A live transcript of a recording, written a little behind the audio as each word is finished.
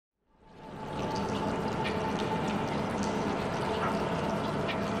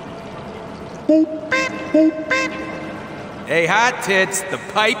Hey, hot tits, the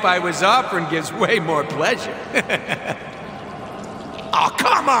pipe I was offering gives way more pleasure. Oh,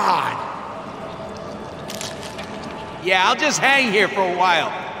 come on! Yeah, I'll just hang here for a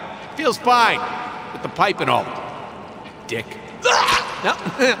while. Feels fine, with the pipe and all. Dick. No,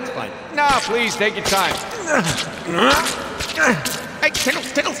 it's fine. No, please, take your time. Hey,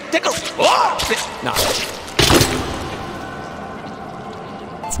 tickles, tickles, tickles! Oh! No.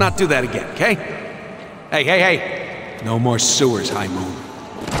 Let's not do that again, okay? Hey, hey, hey. No more sewers, High Moon.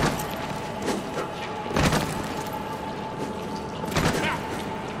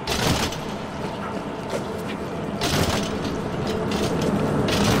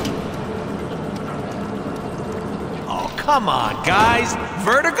 Oh, come on, guys.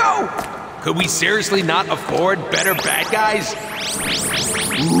 Vertigo? Could we seriously not afford better bad guys?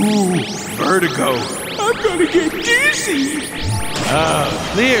 Ooh, vertigo. I'm gonna get dizzy.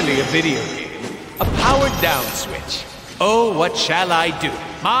 Oh, clearly a video game. A powered down switch. Oh, what shall I do?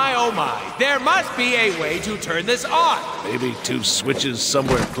 My, oh my, there must be a way to turn this on. Maybe 2 switches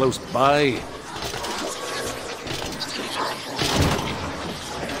somewhere close by.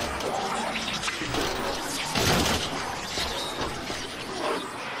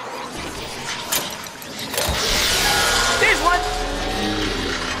 There's one.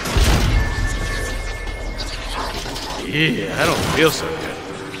 Yeah, I don't feel so good.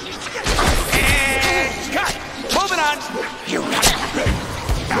 And cut. Moving on.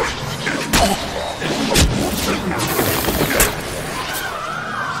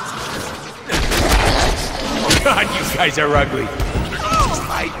 God, you guys are ugly. Oh,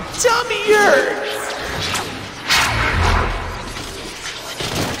 my tummy hurts.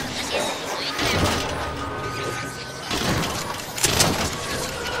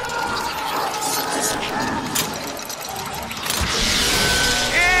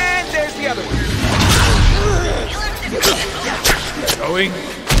 And there's the other one. Going?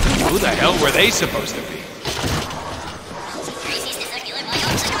 Who the hell were they supposed to be?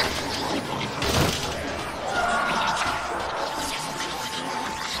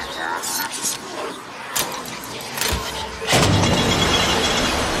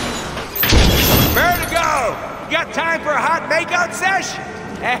 Vertigo! You got time for a hot makeout sesh?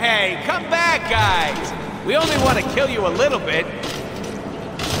 Hey, come back, guys. We only want to kill you a little bit.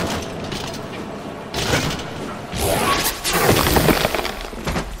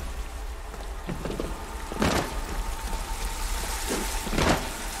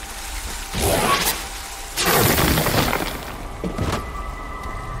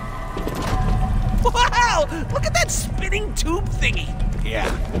 Wow! Look at that spinning tube thingy! Yeah,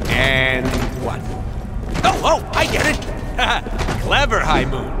 and what? Oh, I get it! Clever, High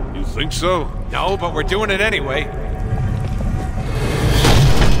Moon. You think so? No, but we're doing it anyway.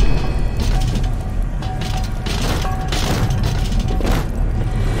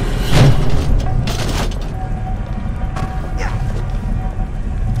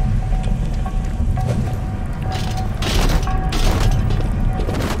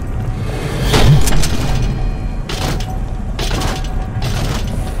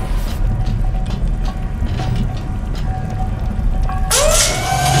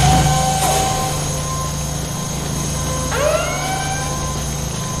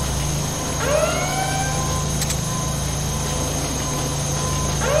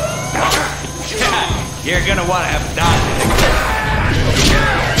 You're gonna want to have done.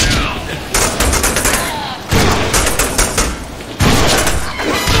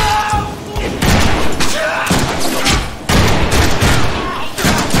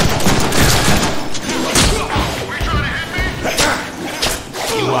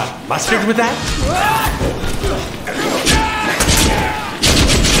 You want mustard with that?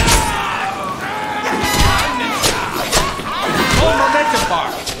 Full momentum bar.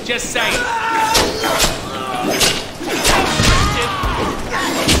 Just saying.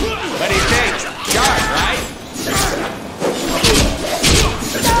 What do you think? Sharp, right?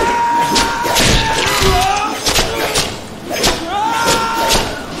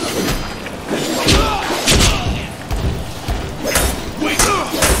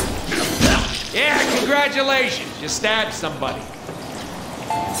 Yeah, congratulations. You stabbed somebody.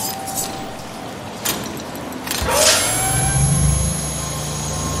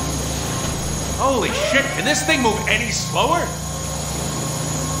 Holy shit, can this thing move any slower?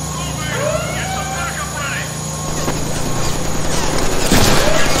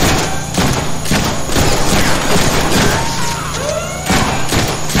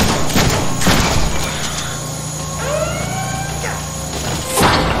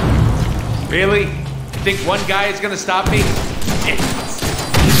 Really? You think one guy is gonna stop me? Ridiculous.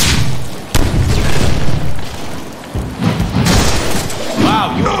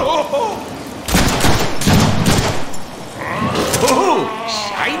 Ooh,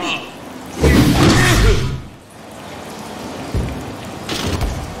 shiny.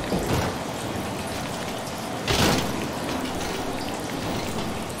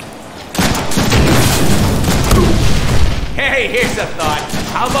 Hey, here's a thought.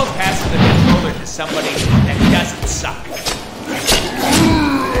 How about passing the controller to somebody that doesn't suck?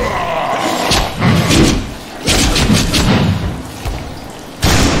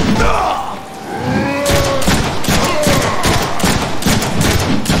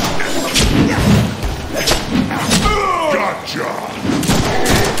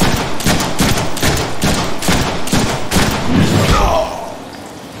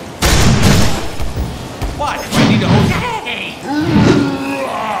 What? I need to hold. Hey!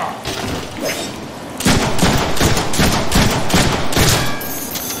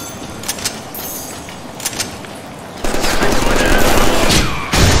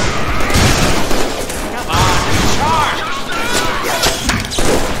 Come on, charge!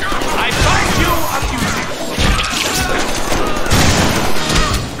 I find you amusing.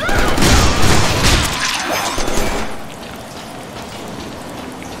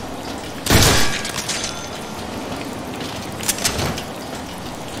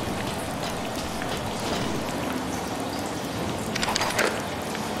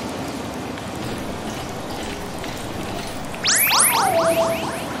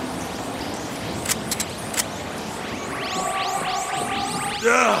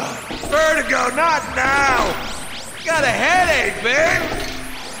 Vertigo, not now! Got a headache, man!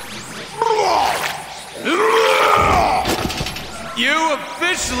 You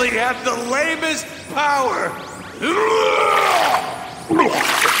officially have the lamest power!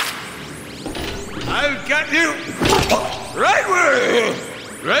 I've got you right where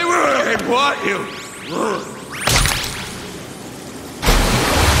I want you!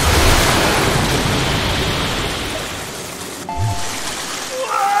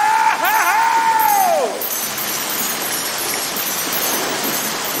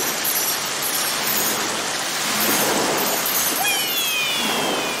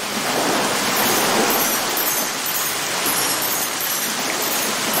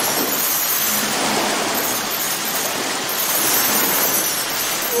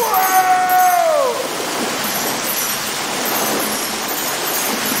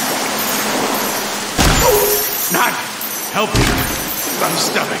 Not helping my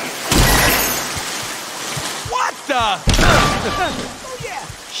stomach. What the? Oh, yeah.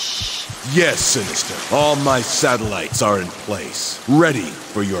 Yes, Sinister. All my satellites are in place, ready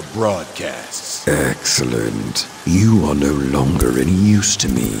for your broadcasts. Excellent. You are no longer any use to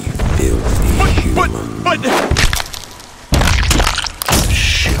me, filthy human. But...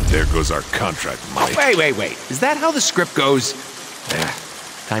 Shit, there goes our contract money. Wait. Is that how the script goes?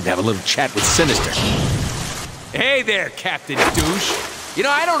 Time to have a little chat with Sinister. Hey there, Captain Douche. You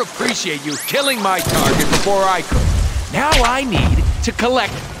know, I don't appreciate you killing my target before I could. Now I need to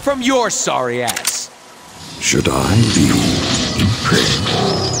collect from your sorry ass. Should I be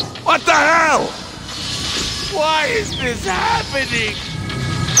impressed? What the hell? Why is this happening?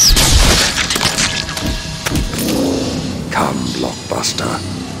 Come, Blockbuster.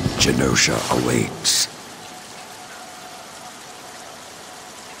 Genosha awaits.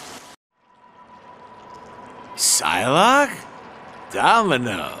 Psylocke?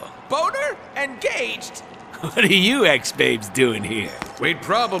 Domino? Boner? Engaged? What are you ex-babes doing here? We'd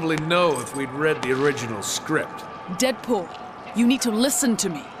probably know if we'd read the original script. Deadpool, you need to listen to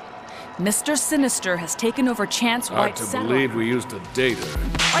me. Mr. Sinister has taken over Chance Hard White's to satellite. believe we used to date her.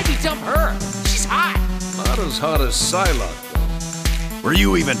 Why'd you dump her? She's hot. Not as hot as Psylocke, though. Were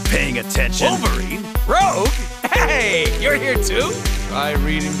you even paying attention? Wolverine? Rogue? Hey, you're here too? Try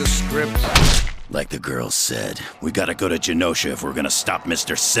reading the script. Like the girl said, we gotta go to Genosha if we're gonna stop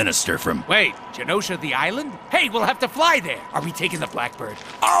Mr. Sinister from... Wait, Genosha the island? Hey, we'll have to fly there. Are we taking the Blackbird?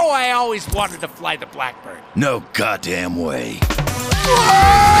 Oh, I always wanted to fly the Blackbird. No goddamn way.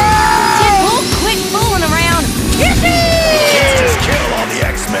 Deadpool, quit fooling around!